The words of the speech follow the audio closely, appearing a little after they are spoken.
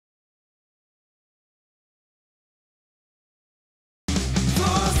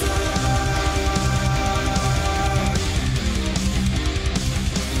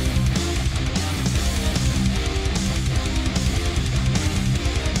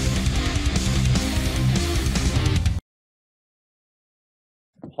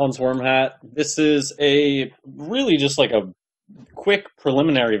Hans Wormhat. This is a really just like a quick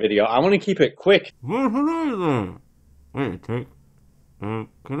preliminary video. I want to keep it quick. Well, hello there. Wait a tick.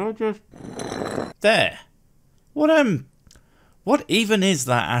 Could I just... There. What even is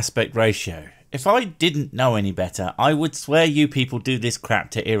that aspect ratio? If I didn't know any better, I would swear you people do this crap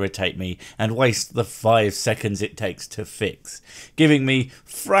to irritate me and waste the 5 seconds it takes to fix, giving me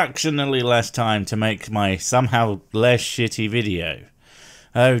fractionally less time to make my somehow less shitty video.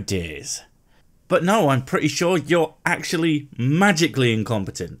 Oh dears. But no, I'm pretty sure you're actually magically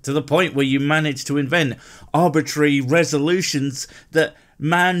incompetent, to the point where you managed to invent arbitrary resolutions that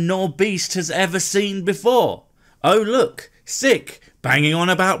man nor beast has ever seen before. Oh look, sick, banging on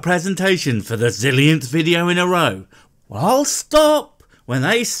about presentation for the zillionth video in a row. Well, I'll stop when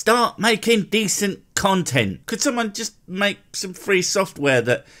they start making decent content. Could someone just make some free software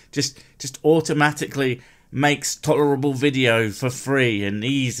that just automatically makes tolerable video for free and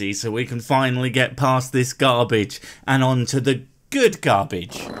easy so we can finally get past this garbage and onto the good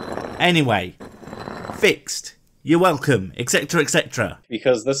garbage? Anyway, fixed. You're welcome, etc, etc.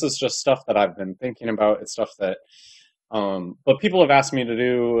 Because this is just stuff that I've been thinking about. It's stuff that but people have asked me to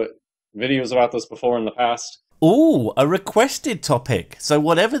do videos about this before in the past. Ooh, a requested topic. So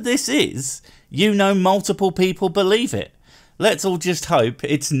whatever this is, you know multiple people believe it. Let's all just hope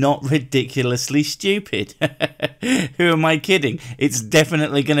it's not ridiculously stupid. Who am I kidding? It's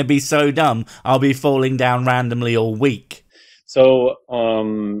definitely going to be so dumb I'll be falling down randomly all week. So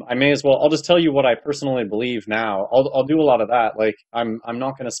I may as well, I'll just tell you what I personally believe now. I'll do a lot of that. Like I'm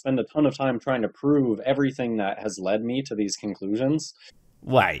not going to spend a ton of time trying to prove everything that has led me to these conclusions.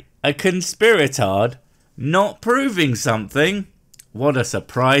 Wait, a conspiratard not proving something? What a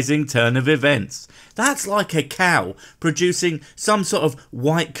surprising turn of events. That's like a cow producing some sort of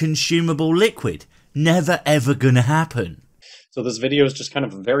white consumable liquid. Never ever gonna happen. So this video is just kind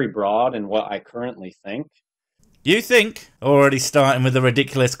of very broad in what I currently think. You think? Already starting with the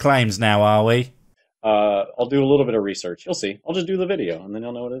ridiculous claims now, are we? I'll do a little bit of research. You'll see. I'll just do the video and then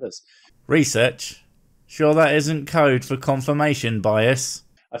you'll know what it is. Research? Sure that isn't code for confirmation bias?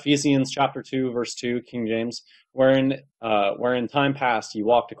 Ephesians chapter 2, verse 2, King James, wherein time past ye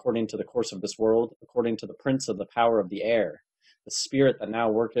walked according to the course of this world, according to the prince of the power of the air, the spirit that now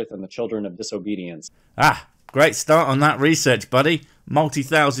worketh in the children of disobedience. Ah, great start on that research, buddy.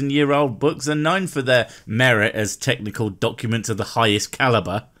 Multi-thousand-year-old books are known for their merit as technical documents of the highest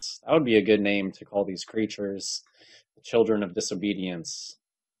caliber. That would be a good name to call these creatures, the children of disobedience.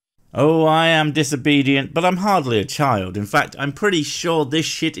 Oh, I am disobedient, but I'm hardly a child. In fact, I'm pretty sure this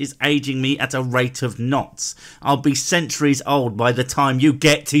shit is aging me at a rate of knots. I'll be centuries old by the time you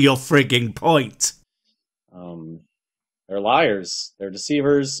get to your frigging point. They're liars. They're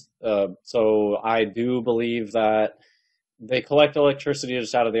deceivers. So I do believe that they collect electricity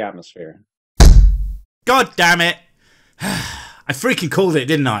just out of the atmosphere. God damn it! I freaking called it,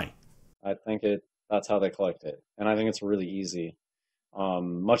 didn't I? I think that's how they collect it. And I think it's really easy.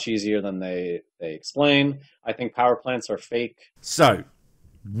 Much easier than they explain. I think power plants are fake. So,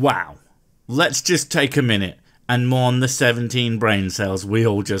 wow. Let's just take a minute and mourn the 17 brain cells we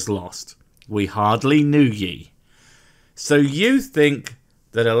all just lost. We hardly knew ye. So you think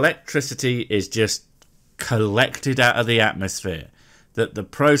that electricity is just collected out of the atmosphere, that the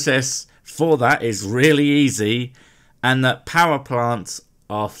process for that is really easy, and that power plants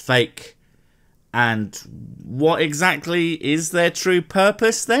are fake? And what exactly is their true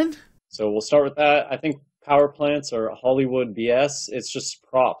purpose then? So we'll start with that. I think power plants are Hollywood BS. It's just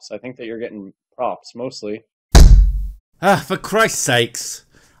props. I think that you're getting props mostly. Ah, for Christ's sakes.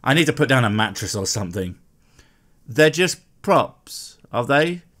 I need to put down a mattress or something. They're just props, are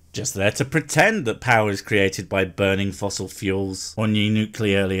they? Just there to pretend that power is created by burning fossil fuels or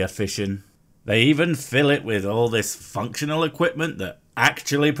nuclear fission. They even fill it with all this functional equipment that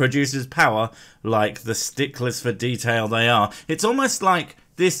actually produces power, like the sticklers for detail they are. It's almost like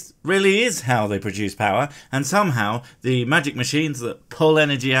this really is how they produce power, and somehow the magic machines that pull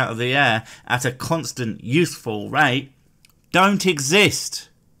energy out of the air at a constant useful rate don't exist.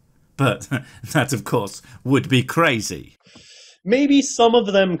 But that, of course, would be crazy. Maybe some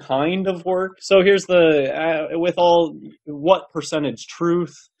of them kind of work. So here's the, with all, what percentage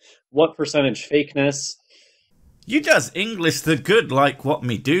truth, what percentage fakeness? You does English the good like what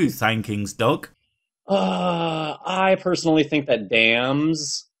me do, thankings, dog. I personally think that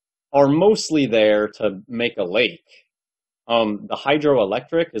dams are mostly there to make a lake. The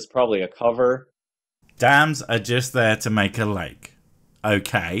hydroelectric is probably a cover. Dams are just there to make a lake.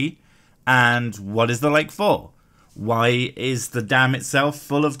 Okay. And what is the lake for? Why is the dam itself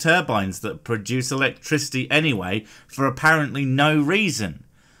full of turbines that produce electricity anyway for apparently no reason?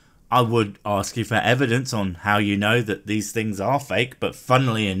 I would ask you for evidence on how you know that these things are fake, but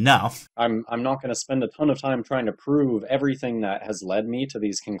funnily enough... I'm not going to spend a ton of time trying to prove everything that has led me to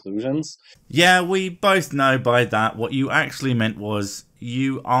these conclusions. Yeah, we both know by that what you actually meant was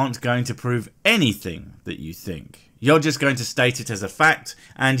you aren't going to prove anything that you think. You're just going to state it as a fact,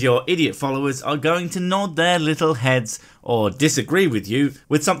 and your idiot followers are going to nod their little heads or disagree with you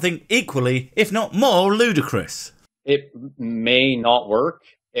with something equally, if not more, ludicrous. It may not work.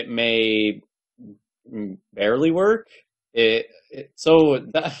 It may barely work. The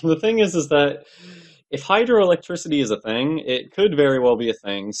thing is that if hydroelectricity is a thing, it could very well be a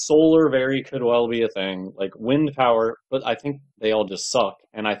thing. Solar could well be a thing, like wind power, but I think they all just suck.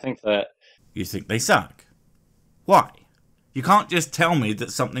 And I think that... You think they suck? Why? You can't just tell me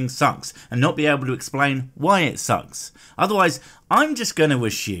that something sucks and not be able to explain why it sucks. Otherwise, I'm just going to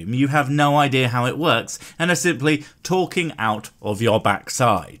assume you have no idea how it works and are simply talking out of your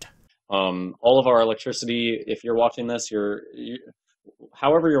backside. All of our electricity, if you're watching this,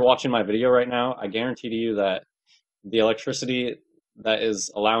 however you're watching my video right now, I guarantee to you that the electricity that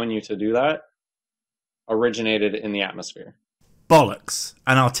is allowing you to do that originated in the atmosphere. Bollocks.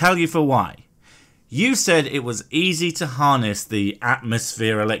 And I'll tell you for why. You said it was easy to harness the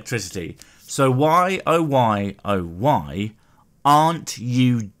atmosphere electricity, so why, oh why, oh why, aren't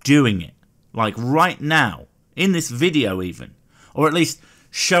you doing it? Like right now, in this video even, or at least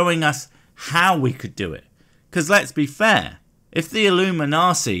showing us how we could do it. Because let's be fair, if the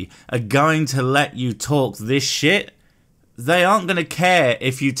Illuminati are going to let you talk this shit, they aren't going to care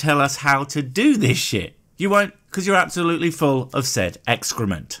if you tell us how to do this shit. You won't, because you're absolutely full of said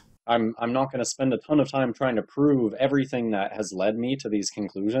excrement. I'm not going to spend a ton of time trying to prove everything that has led me to these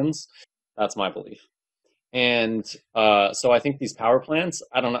conclusions. That's my belief. And so I think these power plants,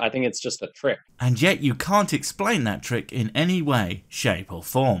 I don't know, I think it's just a trick. And yet you can't explain that trick in any way, shape or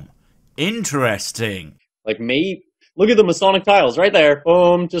form. Interesting. Like maybe, look at the Masonic tiles right there.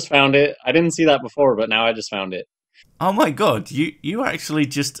 Boom, just found it. I didn't see that before, but now I just found it. Oh my god, you actually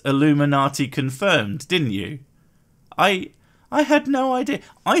just Illuminati confirmed, didn't you? I had no idea.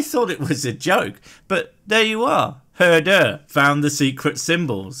 I thought it was a joke, but there you are. Herder found the secret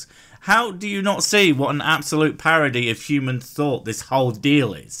symbols. How do you not see what an absolute parody of human thought this whole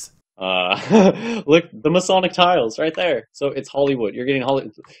deal is? Look, the Masonic tiles right there. So it's Hollywood. You're getting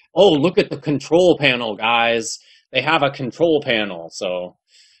Hollywood. Oh, look at the control panel, guys. They have a control panel. So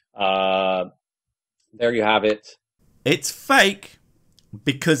there you have it. It's fake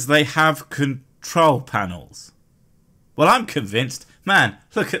because they have control panels. Well, I'm convinced. Man,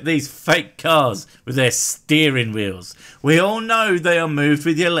 look at these fake cars with their steering wheels. We all know they are moved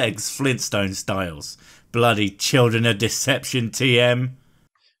with your legs, Flintstone styles. Bloody children of deception, TM.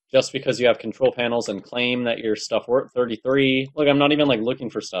 Just because you have control panels and claim that your stuff worked 33. Look, I'm not even like looking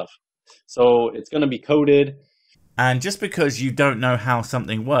for stuff. So it's going to be coded. And just because you don't know how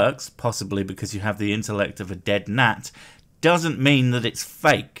something works, possibly because you have the intellect of a dead gnat, doesn't mean that it's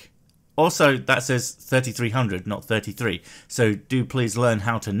fake. Also, that says 3300, not 33, so do please learn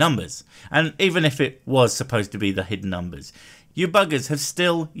how to numbers. And even if it was supposed to be the hidden numbers, you buggers have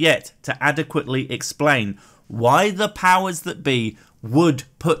still yet to adequately explain why the powers that be would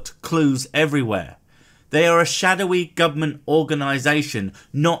put clues everywhere. They are a shadowy government organisation,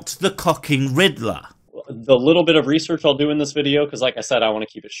 not the cocking Riddler. The little bit of research I'll do in this video, because like I said, I want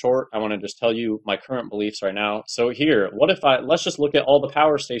to keep it short. I want to just tell you my current beliefs right now. So here, let's just look at all the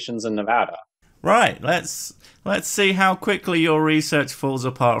power stations in Nevada. Right, let's see how quickly your research falls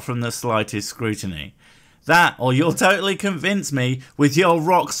apart from the slightest scrutiny. That, or you'll totally convince me with your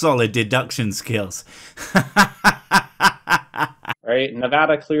rock-solid deduction skills. Right,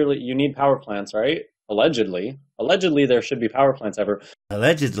 Nevada, clearly, you need power plants, right? Allegedly, there should be power plants ever.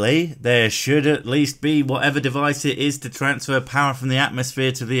 Allegedly, there should at least be whatever device it is to transfer power from the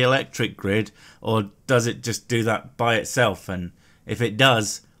atmosphere to the electric grid, or does it just do that by itself? And if it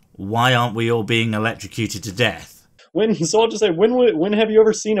does, why aren't we all being electrocuted to death? So I'll just say, when have you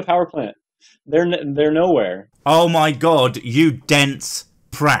ever seen a power plant? They're nowhere. Oh my god, you dense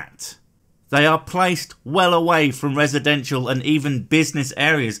prat. They are placed well away from residential and even business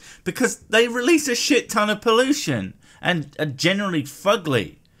areas because they release a shit ton of pollution and are generally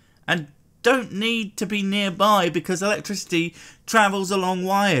fugly and don't need to be nearby because electricity travels along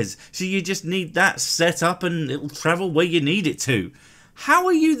wires. So you just need that set up and it'll travel where you need it to. How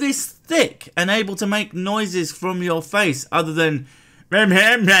are you this thick and able to make noises from your face other than... You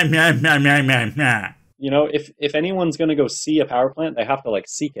know, if anyone's going to go see a power plant, they have to, like,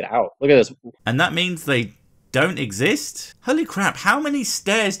 seek it out. Look at this. And that means they don't exist? Holy crap, how many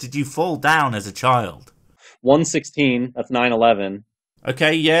stairs did you fall down as a child? 116, that's 9/11.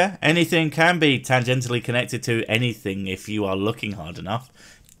 Okay, yeah, anything can be tangentially connected to anything if you are looking hard enough.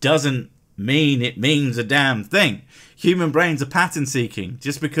 Doesn't mean it means a damn thing. Human brains are pattern seeking.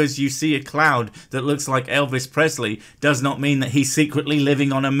 Just because you see a cloud that looks like Elvis Presley does not mean that he's secretly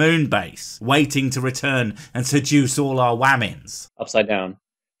living on a moon base, waiting to return and seduce all our whammins. Upside down.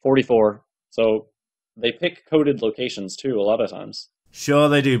 44. So they pick coded locations too, a lot of times. Sure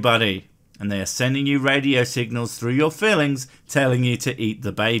they do, buddy. And they are sending you radio signals through your feelings, telling you to eat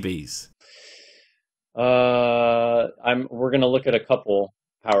the babies. We're gonna look at a couple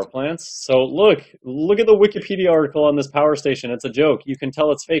power plants. So look at the Wikipedia article on this power station. It's a joke. You can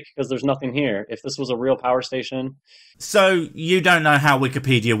tell it's fake because there's nothing here. If this was a real power station. So you don't know how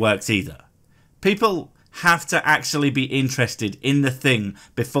Wikipedia works either. People have to actually be interested in the thing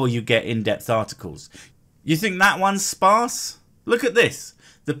before you get in-depth articles. You think that one's sparse? Look at this.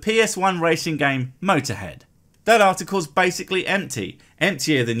 The PS1 racing game Motorhead. That article's basically empty.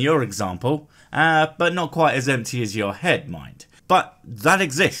 Emptier than your example, but not quite as empty as your head, mind. But that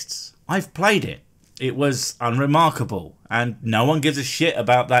exists. I've played it. It was unremarkable, and no one gives a shit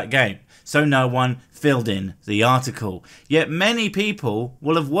about that game, so no one filled in the article. Yet many people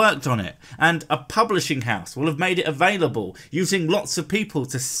will have worked on it, and a publishing house will have made it available, using lots of people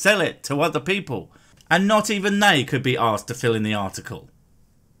to sell it to other people, and not even they could be asked to fill in the article.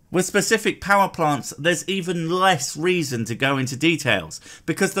 With specific power plants, there's even less reason to go into details,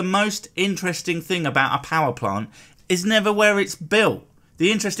 because the most interesting thing about a power plant is never where it's built.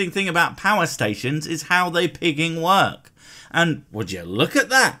 The interesting thing about power stations is how they pigging work. And would you look at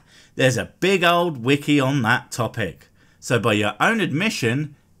that? There's a big old wiki on that topic. So by your own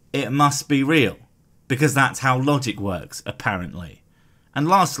admission, it must be real, because that's how logic works, apparently. And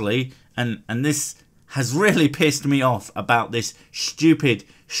lastly, and this has really pissed me off about this stupid,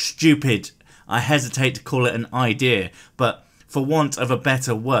 I hesitate to call it an idea, but for want of a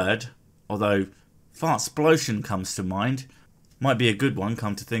better word, although fartsplosion comes to mind, might be a good one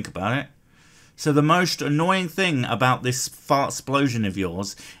come to think about it. So the most annoying thing about this fartsplosion of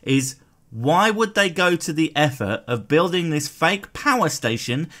yours is, why would they go to the effort of building this fake power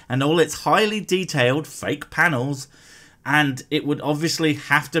station and all its highly detailed fake panels, and it would obviously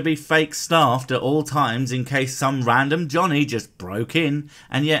have to be fake staffed at all times in case some random Johnny just broke in,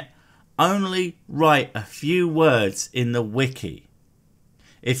 and yet only write a few words in the wiki.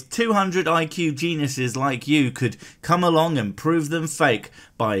 If 200 IQ geniuses like you could come along and prove them fake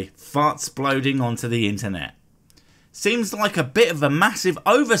by fartsploding onto the internet. Seems like a bit of a massive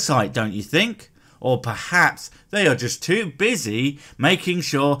oversight, don't you think? Or perhaps they are just too busy making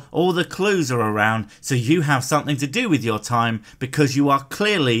sure all the clues are around so you have something to do with your time because you are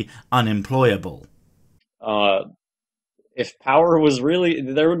clearly unemployable. If power was really,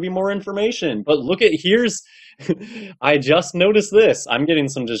 there would be more information. But look at, I just noticed this. I'm getting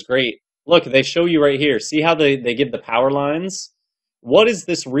some just great, look, they show you right here. See how they give the power lines? What is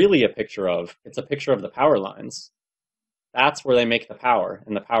this really a picture of? It's a picture of the power lines. That's where they make the power,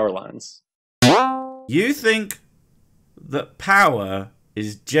 in the power lines. You think that power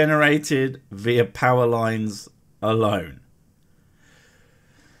is generated via power lines alone?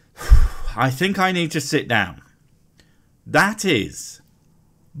 I think I need to sit down. That is,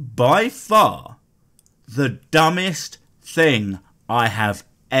 by far, the dumbest thing I have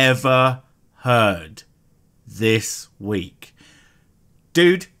ever heard this week.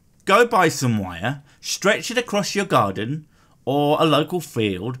 Dude, go buy some wire, stretch it across your garden, or a local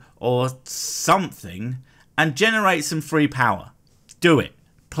field, or something, and generate some free power. Do it.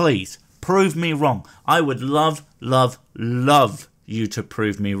 Please. Prove me wrong. I would love, love, love you to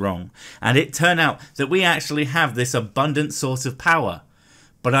prove me wrong. And it turned out that we actually have this abundant source of power.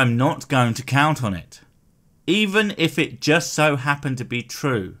 But I'm not going to count on it. Even if it just so happened to be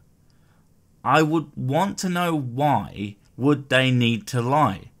true. I would want to know why would they need to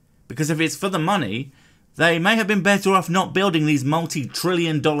lie. Because if it's for the money, they may have been better off not building these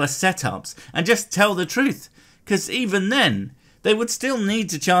multi-trillion-dollar setups and just tell the truth. Because even then, they would still need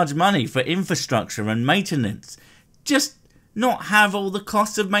to charge money for infrastructure and maintenance. Just not have all the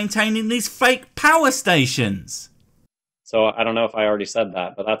costs of maintaining these fake power stations. So I don't know if I already said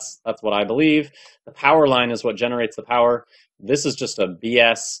that, but that's what I believe. The power line is what generates the power. This is just a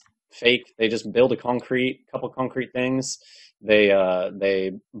BS fake. They just build a couple concrete things.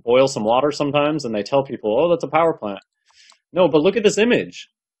 They boil some water sometimes, and they tell people, oh, that's a power plant. No, but look at this image.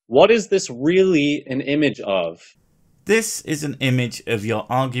 What is this really an image of? This is an image of your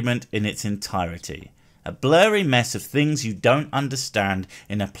argument in its entirety. A blurry mess of things you don't understand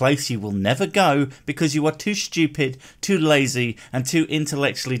in a place you will never go because you are too stupid, too lazy, and too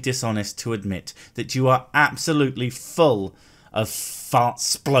intellectually dishonest to admit that you are absolutely full of fart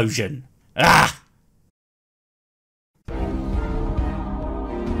explosion. Ah!